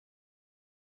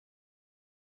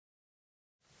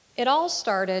It all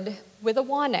started with a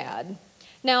want ad.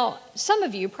 Now, some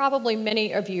of you, probably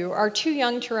many of you, are too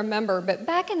young to remember, but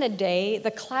back in the day,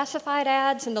 the classified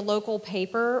ads in the local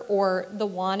paper or the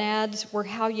want ads were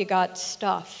how you got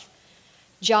stuff.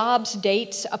 Jobs,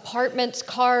 dates, apartments,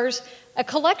 cars, a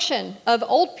collection of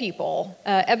old people,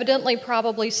 evidently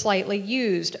probably slightly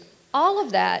used. All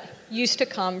of that used to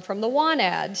come from the want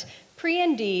ads,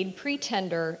 pre-Indeed,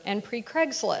 pre-Tinder, and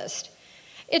pre-Craigslist.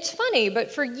 It's funny,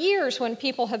 but for years when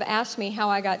people have asked me how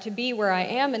I got to be where I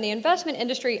am in the investment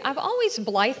industry, I've always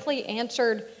blithely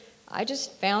answered, I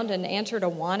just found and answered a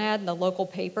want ad in the local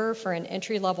paper for an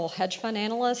entry-level hedge fund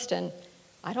analyst, and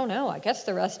I don't know, I guess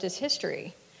the rest is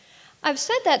history. I've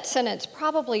said that sentence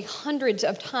probably hundreds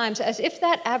of times as if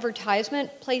that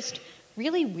advertisement placed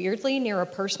really weirdly near a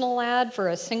personal ad for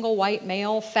a single white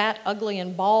male, fat, ugly,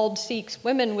 and bald, seeks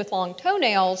women with long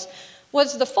toenails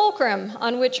was the fulcrum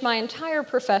on which my entire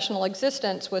professional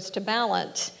existence was to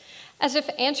balance. As if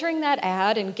answering that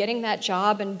ad and getting that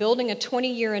job and building a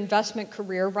 20-year investment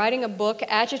career, writing a book,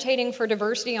 agitating for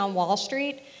diversity on Wall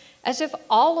Street, as if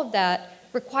all of that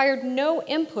required no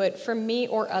input from me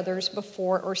or others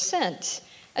before or since,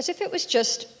 as if it was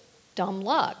just dumb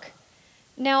luck.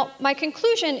 Now, my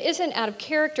conclusion isn't out of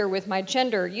character with my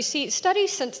gender. You see,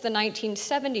 studies since the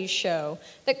 1970s show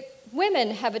that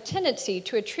women have a tendency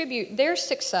to attribute their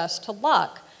success to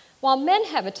luck, while men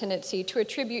have a tendency to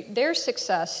attribute their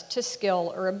success to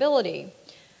skill or ability.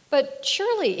 But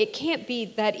surely it can't be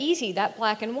that easy, that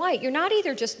black and white. You're not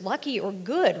either just lucky or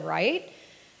good, right?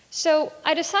 So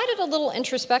I decided a little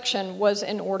introspection was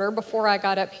in order before I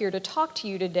got up here to talk to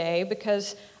you today,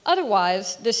 because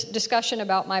otherwise this discussion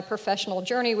about my professional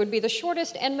journey would be the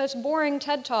shortest and most boring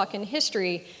TED Talk in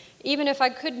history, even if I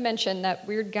could mention that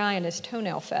weird guy and his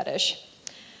toenail fetish.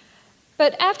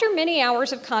 But after many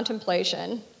hours of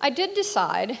contemplation, I did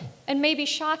decide, and maybe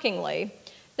shockingly,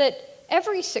 that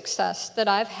every success that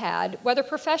I've had, whether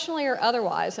professionally or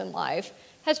otherwise in life,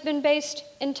 has been based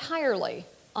entirely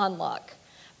on luck.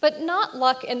 But not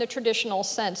luck in the traditional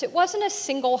sense. It wasn't a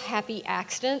single happy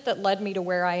accident that led me to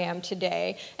where I am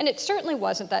today, and it certainly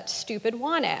wasn't that stupid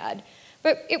want ad.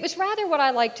 But it was rather what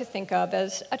I like to think of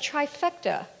as a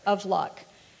trifecta of luck.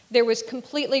 There was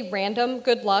completely random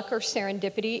good luck or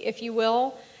serendipity, if you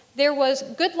will. There was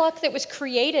good luck that was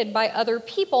created by other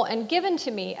people and given to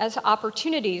me as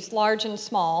opportunities, large and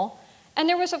small. And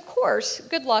there was, of course,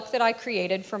 good luck that I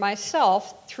created for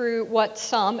myself through what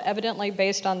some, evidently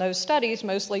based on those studies,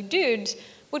 mostly dudes,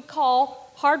 would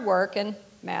call hard work and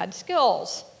mad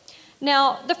skills.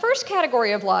 Now, the first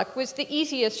category of luck was the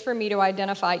easiest for me to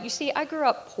identify. You see, I grew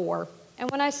up poor. And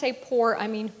when I say poor, I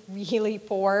mean really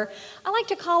poor. I like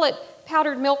to call it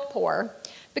powdered milk poor,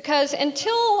 because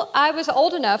until I was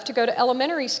old enough to go to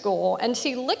elementary school and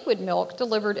see liquid milk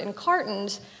delivered in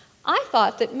cartons, I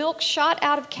thought that milk shot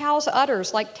out of cows'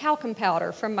 udders like talcum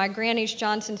powder from my Granny's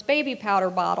Johnson's baby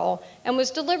powder bottle and was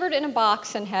delivered in a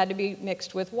box and had to be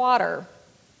mixed with water.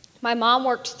 My mom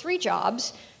worked 3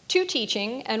 jobs, 2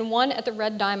 teaching, and 1 at the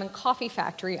Red Diamond Coffee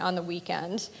Factory on the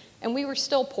weekends, and we were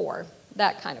still poor,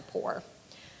 that kind of poor.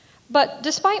 But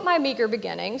despite my meager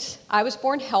beginnings, I was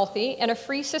born healthy in a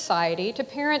free society to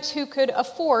parents who could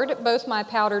afford both my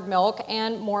powdered milk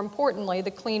and, more importantly,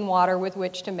 the clean water with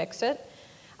which to mix it.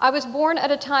 I was born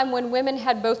at a time when women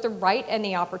had both the right and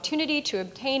the opportunity to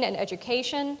obtain an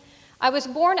education. I was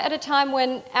born at a time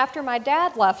when, after my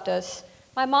dad left us,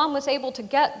 my mom was able to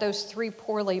get those 3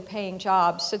 poorly paying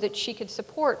jobs so that she could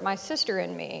support my sister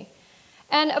and me.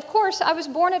 And of course, I was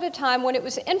born at a time when it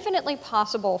was infinitely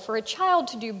possible for a child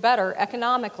to do better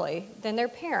economically than their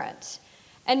parents.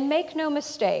 And make no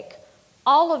mistake,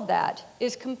 all of that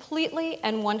is completely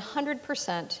and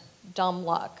 100% dumb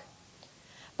luck.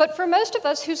 But for most of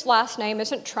us whose last name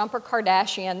isn't Trump or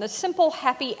Kardashian, the simple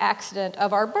happy accident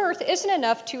of our birth isn't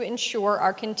enough to ensure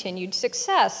our continued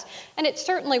success, and it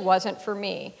certainly wasn't for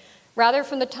me. Rather,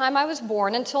 from the time I was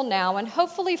born until now, and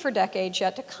hopefully for decades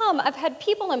yet to come, I've had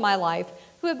people in my life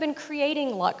who have been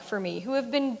creating luck for me, who have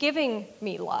been giving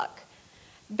me luck.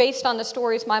 Based on the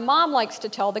stories my mom likes to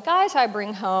tell the guys I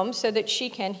bring home so that she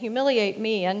can humiliate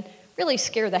me and really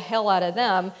scare the hell out of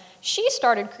them, she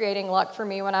started creating luck for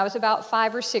me when I was about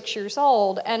 5 or 6 years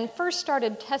old and first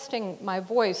started testing my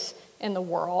voice in the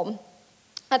world.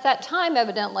 At that time,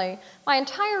 evidently, my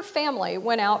entire family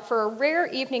went out for a rare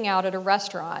evening out at a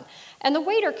restaurant, and the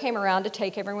waiter came around to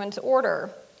take everyone's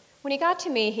order. When he got to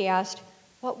me, he asked,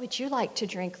 "What would you like to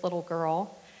drink, little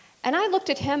girl?" And I looked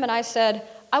at him and I said,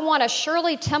 "I want a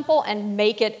Shirley Temple and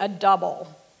make it a double."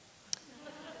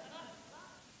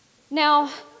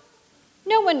 Now,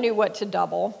 no one knew what to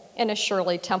double. in a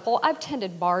Shirley Temple. I've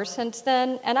tended bars since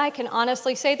then, and I can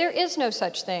honestly say there is no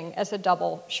such thing as a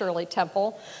double Shirley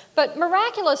Temple. But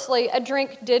miraculously, a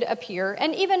drink did appear,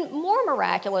 and even more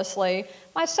miraculously,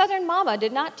 my Southern mama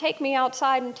did not take me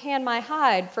outside and tan my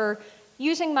hide for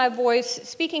using my voice,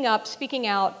 speaking up, speaking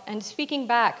out, and speaking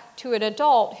back to an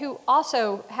adult who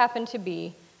also happened to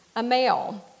be a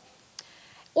male.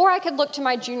 Or I could look to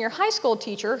my junior high school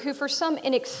teacher who, for some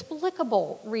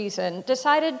inexplicable reason,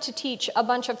 decided to teach a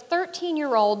bunch of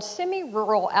 13-year-old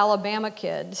semi-rural Alabama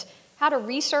kids how to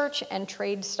research and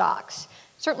trade stocks.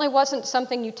 Certainly wasn't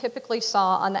something you typically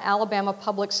saw on the Alabama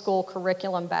public school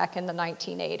curriculum back in the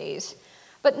 1980s.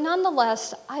 But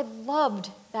nonetheless, I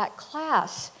loved that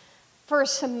class. For a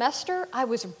semester, I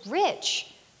was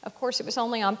rich. Of course, it was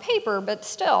only on paper, but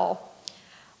still.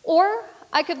 Or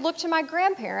I could look to my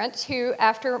grandparents who,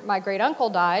 after my great uncle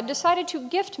died, decided to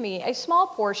gift me a small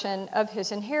portion of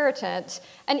his inheritance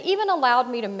and even allowed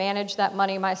me to manage that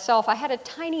money myself. I had a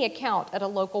tiny account at a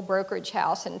local brokerage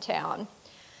house in town.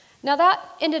 Now that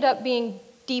ended up being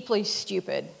deeply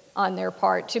stupid on their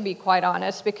part, to be quite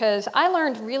honest, because I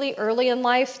learned really early in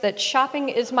life that shopping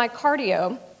is my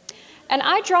cardio, and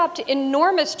I dropped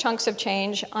enormous chunks of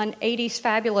change on 80s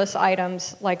fabulous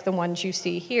items like the ones you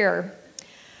see here.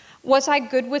 Was I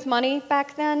good with money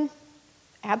back then?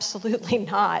 Absolutely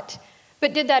not.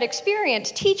 But did that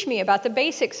experience teach me about the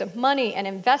basics of money and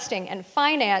investing and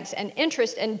finance and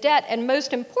interest and debt and,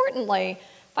 most importantly,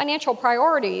 financial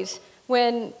priorities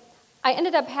when I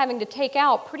ended up having to take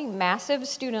out pretty massive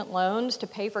student loans to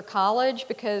pay for college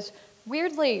because,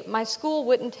 weirdly, my school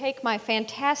wouldn't take my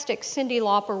fantastic Cyndi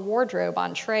Lauper wardrobe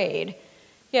on trade.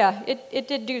 Yeah, it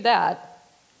did do that.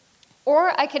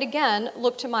 Or I could again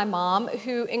look to my mom,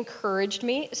 who encouraged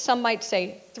me, some might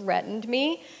say threatened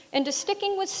me, into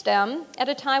sticking with STEM at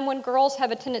a time when girls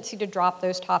have a tendency to drop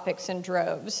those topics in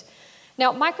droves.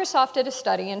 Now, Microsoft did a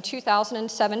study in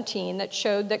 2017 that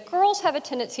showed that girls have a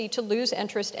tendency to lose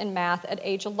interest in math at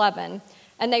age 11,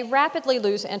 and they rapidly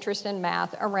lose interest in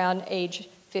math around age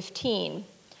 15.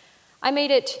 I made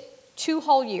it 2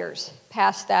 whole years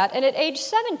past that, and at age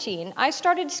 17, I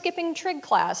started skipping trig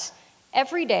class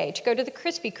every day to go to the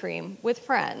Krispy Kreme with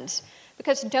friends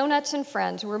because donuts and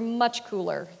friends were much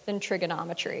cooler than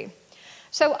trigonometry.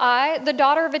 So I, the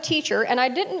daughter of a teacher, and I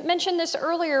didn't mention this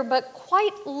earlier, but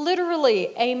quite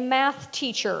literally a math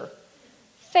teacher,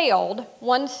 failed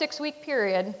 1 6-week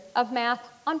period of math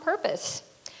on purpose.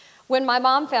 When my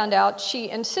mom found out, she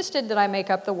insisted that I make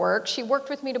up the work. She worked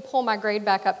with me to pull my grade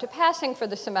back up to passing for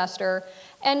the semester,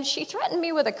 and she threatened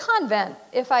me with a convent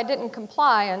if I didn't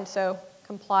comply, and so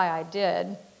comply I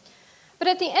did. But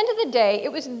at the end of the day,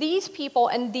 it was these people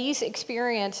and these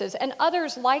experiences and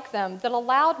others like them that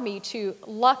allowed me to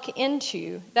luck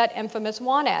into that infamous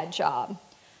want-ad job.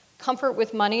 Comfort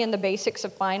with money and the basics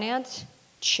of finance?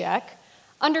 Check.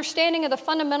 Understanding of the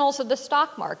fundamentals of the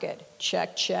stock market?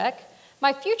 Check, check.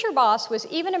 My future boss was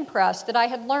even impressed that I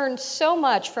had learned so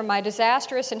much from my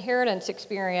disastrous inheritance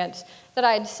experience that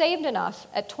I had saved enough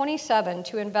at 27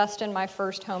 to invest in my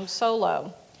first home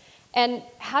solo. And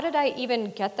how did I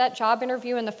even get that job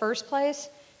interview in the first place?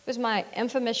 It was my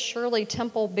infamous Shirley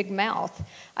Temple big mouth.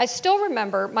 I still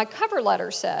remember my cover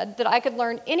letter said that I could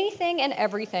learn anything and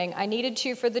everything I needed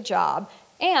to for the job,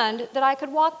 and that I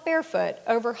could walk barefoot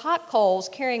over hot coals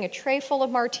carrying a tray full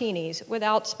of martinis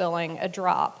without spilling a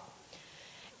drop.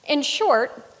 In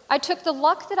short, I took the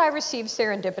luck that I received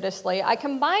serendipitously, I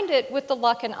combined it with the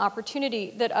luck and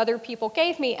opportunity that other people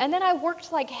gave me, and then I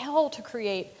worked like hell to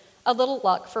create a little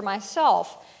luck for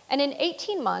myself. And in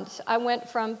 18 months, I went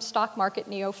from stock market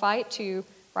neophyte to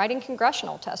writing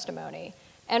congressional testimony,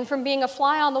 and from being a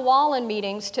fly on the wall in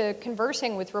meetings to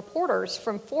conversing with reporters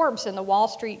from Forbes and the Wall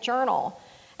Street Journal.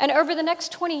 And over the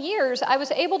next 20 years, I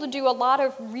was able to do a lot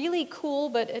of really cool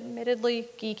but admittedly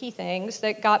geeky things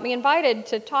that got me invited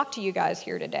to talk to you guys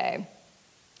here today.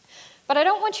 But I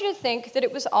don't want you to think that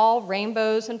it was all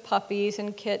rainbows and puppies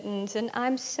and kittens and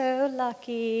I'm so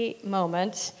lucky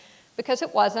moments, because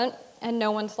it wasn't, and no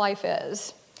one's life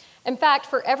is. In fact,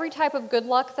 for every type of good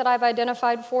luck that I've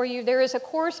identified for you, there is a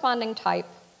corresponding type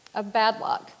of bad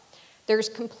luck. There's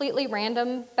completely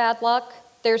random bad luck.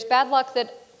 There's bad luck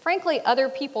that, frankly, other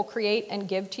people create and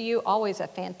give to you, always a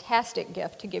fantastic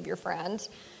gift to give your friends.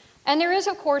 And there is,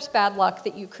 of course, bad luck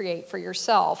that you create for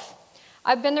yourself.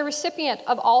 I've been the recipient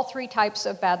of all 3 types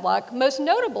of bad luck, most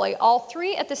notably all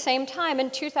 3 at the same time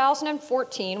in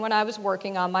 2014 when I was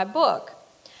working on my book.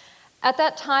 At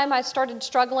that time, I started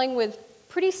struggling with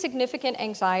pretty significant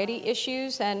anxiety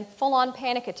issues and full-on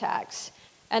panic attacks,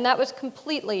 and that was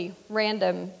completely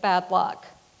random bad luck.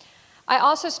 I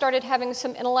also started having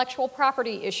some intellectual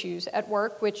property issues at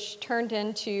work, which turned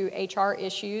into HR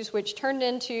issues, which turned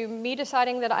into me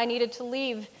deciding that I needed to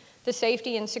leave the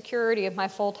safety and security of my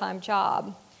full-time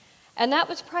job. And that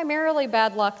was primarily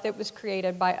bad luck that was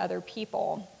created by other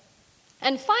people.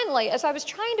 And finally, as I was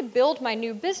trying to build my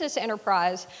new business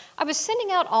enterprise, I was sending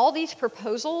out all these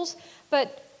proposals,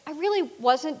 but I really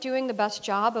wasn't doing the best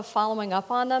job of following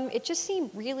up on them. It just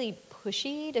seemed really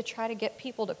pushy to try to get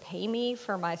people to pay me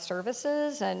for my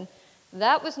services, and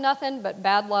that was nothing but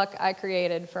bad luck I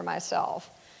created for myself.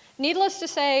 Needless to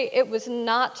say, it was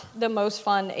not the most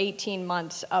fun 18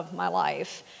 months of my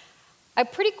life. I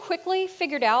pretty quickly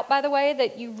figured out, by the way,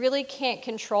 that you really can't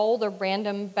control the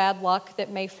random bad luck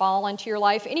that may fall into your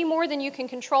life any more than you can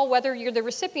control whether you're the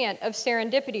recipient of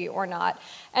serendipity or not.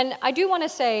 And I do want to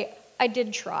say, I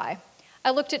did try.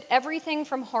 I looked at everything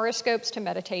from horoscopes to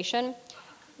meditation.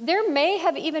 There may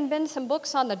have even been some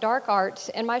books on the dark arts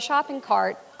in my shopping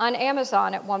cart on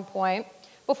Amazon at one point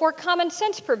before common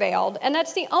sense prevailed, and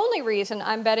that's the only reason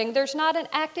I'm betting there's not an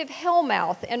active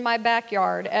hellmouth in my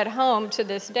backyard at home to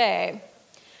this day.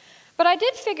 But I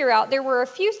did figure out there were a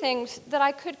few things that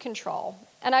I could control,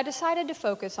 and I decided to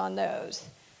focus on those.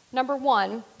 Number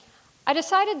one, I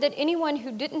decided that anyone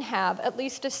who didn't have at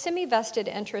least a semi-vested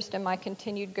interest in my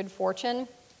continued good fortune,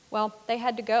 well, they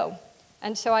had to go.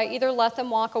 And so I either let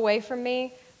them walk away from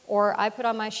me, or I put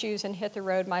on my shoes and hit the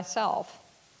road myself.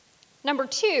 Number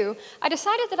two, I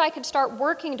decided that I could start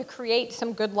working to create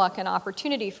some good luck and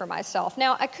opportunity for myself.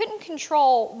 Now, I couldn't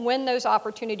control when those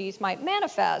opportunities might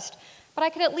manifest, but I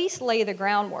could at least lay the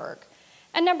groundwork.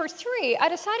 And number three, I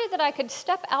decided that I could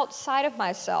step outside of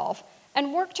myself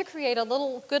and work to create a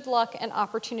little good luck and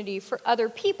opportunity for other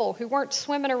people who weren't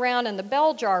swimming around in the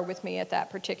bell jar with me at that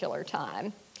particular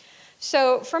time.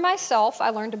 So for myself, I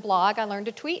learned to blog, I learned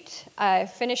to tweet, I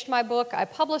finished my book, I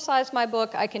publicized my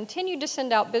book, I continued to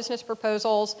send out business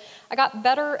proposals, I got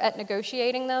better at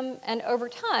negotiating them, and over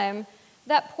time,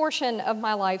 that portion of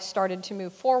my life started to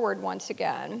move forward once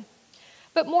again.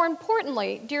 But more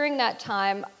importantly, during that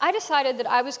time, I decided that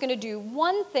I was going to do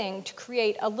one thing to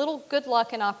create a little good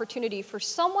luck and opportunity for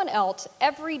someone else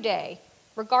every day,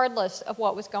 regardless of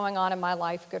what was going on in my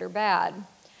life, good or bad.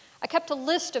 I kept a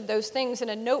list of those things in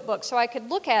a notebook so I could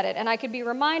look at it and I could be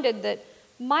reminded that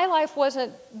my life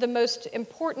wasn't the most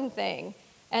important thing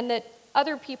and that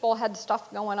other people had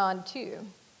stuff going on too.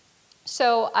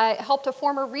 So I helped a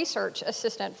former research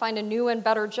assistant find a new and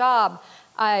better job.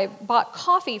 I bought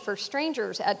coffee for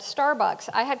strangers at Starbucks.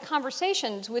 I had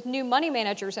conversations with new money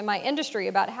managers in my industry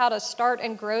about how to start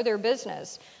and grow their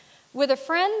business. With a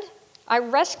friend, I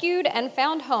rescued and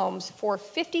found homes for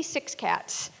 56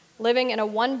 cats living in a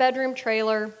one-bedroom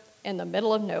trailer in the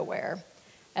middle of nowhere.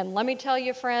 And let me tell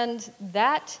you, friends,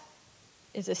 that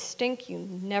is a stink you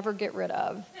never get rid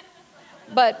of.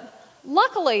 But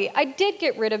luckily, I did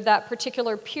get rid of that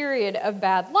particular period of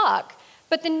bad luck,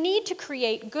 but the need to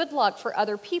create good luck for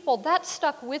other people, that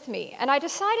stuck with me. And I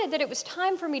decided that it was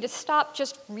time for me to stop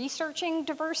just researching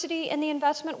diversity in the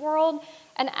investment world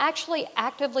and actually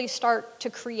actively start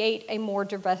to create a more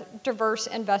diverse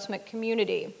investment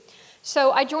community.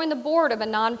 So I joined the board of a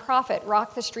nonprofit,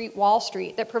 Rock the Street Wall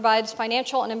Street, that provides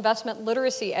financial and investment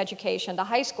literacy education to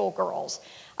high school girls.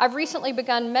 I've recently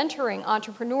begun mentoring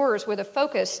entrepreneurs with a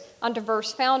focus on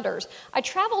diverse founders. I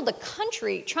traveled the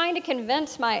country trying to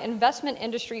convince my investment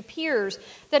industry peers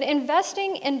that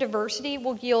investing in diversity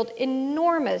will yield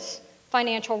enormous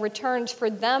financial returns for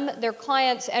them, their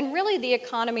clients, and really the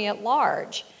economy at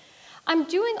large. I'm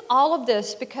doing all of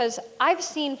this because I've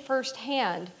seen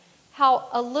firsthand how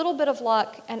a little bit of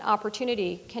luck and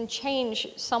opportunity can change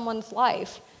someone's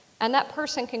life, and that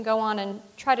person can go on and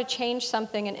try to change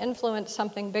something and influence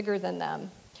something bigger than them.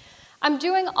 I'm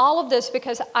doing all of this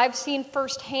because I've seen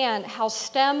firsthand how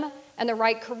STEM and the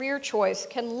right career choice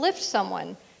can lift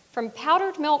someone from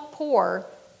powdered milk poor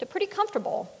to pretty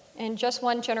comfortable in just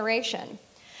one generation.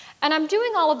 And I'm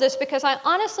doing all of this because I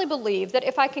honestly believe that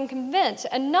if I can convince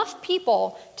enough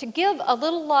people to give a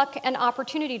little luck and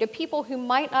opportunity to people who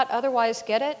might not otherwise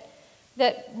get it,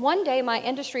 that one day my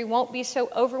industry won't be so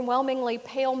overwhelmingly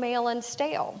pale, male, and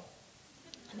stale.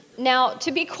 Now,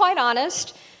 to be quite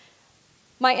honest,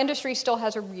 my industry still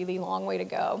has a really long way to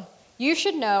go. You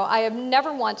should know I have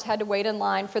never once had to wait in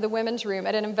line for the women's room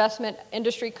at an investment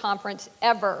industry conference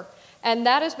ever, and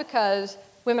that is because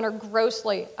women are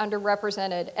grossly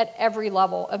underrepresented at every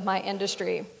level of my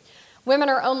industry. Women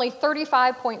are only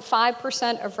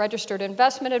 35.5% of registered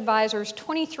investment advisors,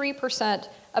 23%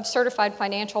 of certified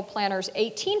financial planners,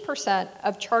 18%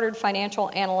 of chartered financial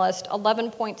analysts,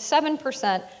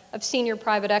 11.7% of senior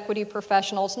private equity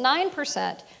professionals,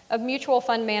 9% of mutual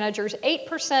fund managers,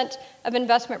 8% of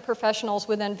investment professionals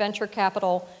within venture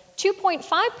capital,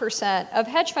 2.5% of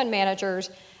hedge fund managers,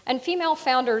 and female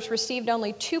founders received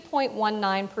only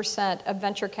 2.19% of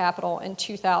venture capital in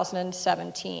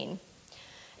 2017.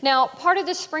 Now, part of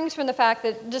this springs from the fact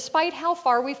that despite how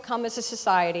far we've come as a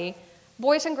society,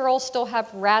 boys and girls still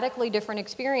have radically different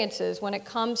experiences when it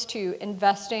comes to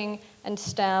investing and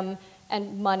STEM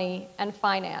and money and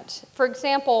finance. For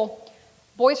example,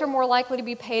 boys are more likely to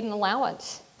be paid an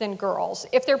allowance than girls.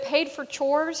 If they're paid for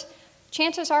chores,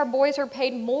 chances are boys are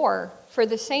paid more for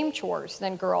the same chores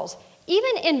than girls.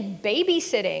 Even in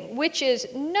babysitting, which is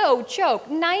no joke,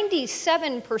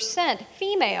 97%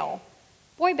 female,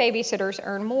 boy babysitters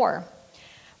earn more.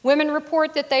 Women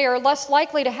report that they are less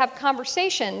likely to have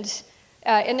conversations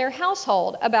in their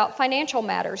household about financial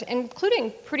matters,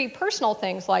 including pretty personal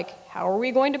things like, how are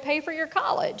we going to pay for your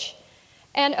college?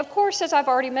 And of course, as I've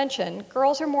already mentioned,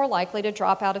 girls are more likely to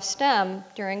drop out of STEM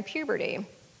during puberty.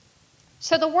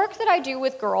 So the work that I do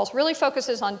with girls really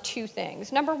focuses on two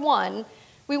things. Number one,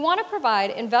 we want to provide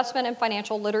investment and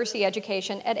financial literacy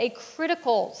education at a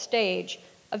critical stage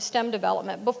of STEM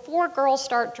development before girls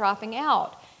start dropping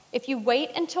out. If you wait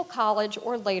until college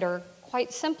or later,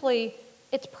 quite simply,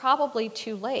 it's probably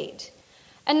too late.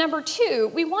 And number two,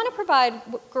 we want to provide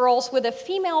girls with a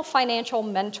female financial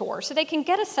mentor so they can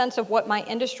get a sense of what my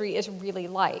industry is really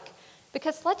like.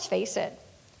 Because let's face it,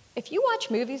 if you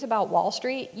watch movies about Wall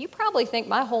Street, you probably think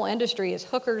my whole industry is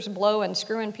hookers, blow, and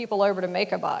screwing people over to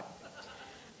make a buck.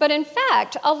 But in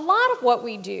fact, a lot of what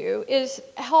we do is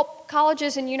help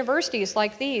colleges and universities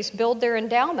like these build their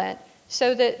endowment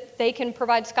so that they can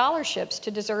provide scholarships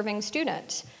to deserving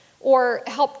students, or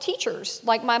help teachers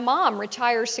like my mom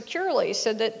retire securely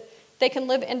so that they can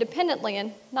live independently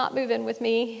and not move in with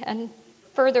me and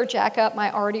further jack up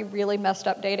my already really messed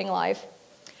up dating life.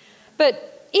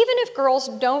 But even if girls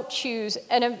don't choose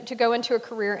to go into a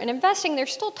career in investing,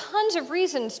 there's still tons of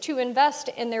reasons to invest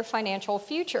in their financial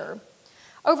future.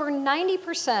 Over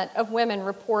 90% of women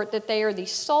report that they are the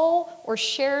sole or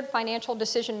shared financial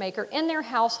decision maker in their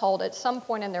household at some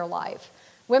point in their life.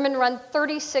 Women run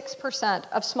 36%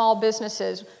 of small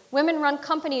businesses. Women run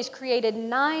companies created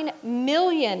 9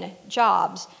 million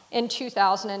jobs in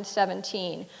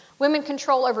 2017. Women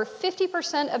control over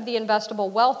 50% of the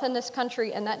investable wealth in this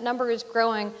country, and that number is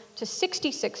growing to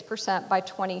 66% by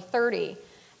 2030.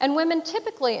 And women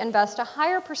typically invest a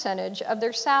higher percentage of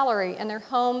their salary in their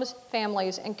homes,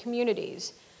 families, and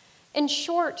communities. In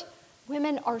short,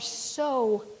 women are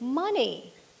so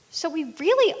money. So we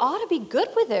really ought to be good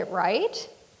with it, right?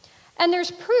 And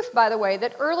there's proof, by the way,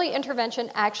 that early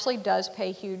intervention actually does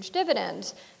pay huge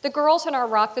dividends. The girls in our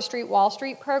Rock the Street, Wall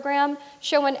Street program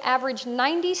show an average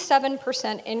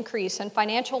 97% increase in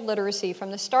financial literacy from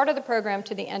the start of the program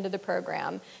to the end of the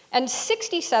program. And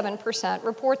 67%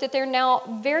 report that they're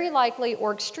now very likely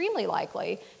or extremely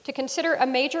likely to consider a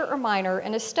major or minor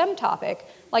in a STEM topic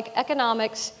like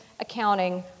economics,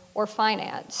 accounting, or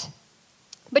finance.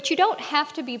 But you don't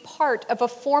have to be part of a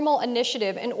formal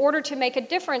initiative in order to make a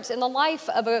difference in the life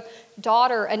of a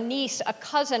daughter, a niece, a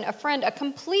cousin, a friend, a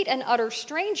complete and utter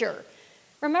stranger.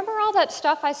 Remember all that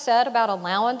stuff I said about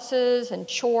allowances and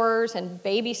chores and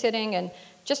babysitting and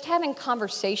just having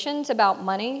conversations about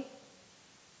money?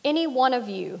 Any one of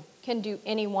you can do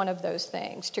any one of those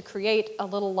things to create a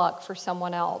little luck for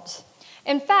someone else.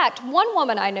 In fact, one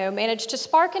woman I know managed to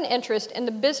spark an interest in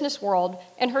the business world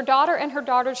in her daughter and her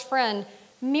daughter's friend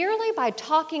merely by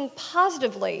talking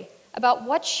positively about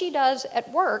what she does at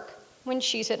work when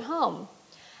she's at home.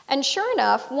 And sure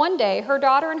enough, one day, her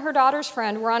daughter and her daughter's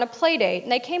friend were on a play date,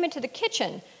 and they came into the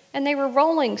kitchen, and they were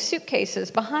rolling suitcases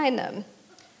behind them.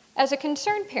 As a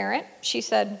concerned parent, she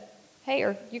said, "Hey,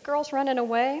 are you girls running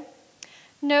away?"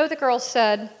 "No," the girls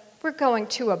said, "we're going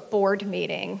to a board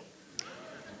meeting."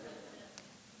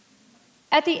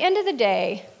 At the end of the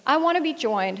day, I want to be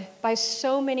joined by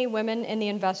so many women in the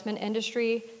investment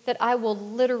industry that I will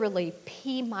literally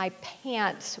pee my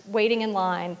pants waiting in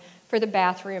line for the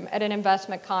bathroom at an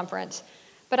investment conference.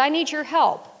 But I need your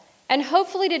help. And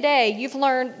hopefully today you've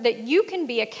learned that you can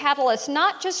be a catalyst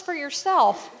not just for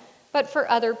yourself, but for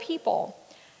other people.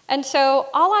 And so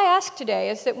all I ask today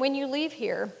is that when you leave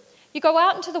here, you go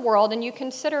out into the world and you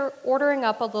consider ordering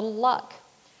up a little luck.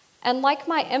 And like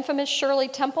my infamous Shirley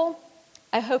Temple,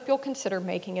 I hope you'll consider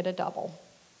making it a double.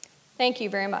 Thank you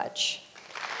very much.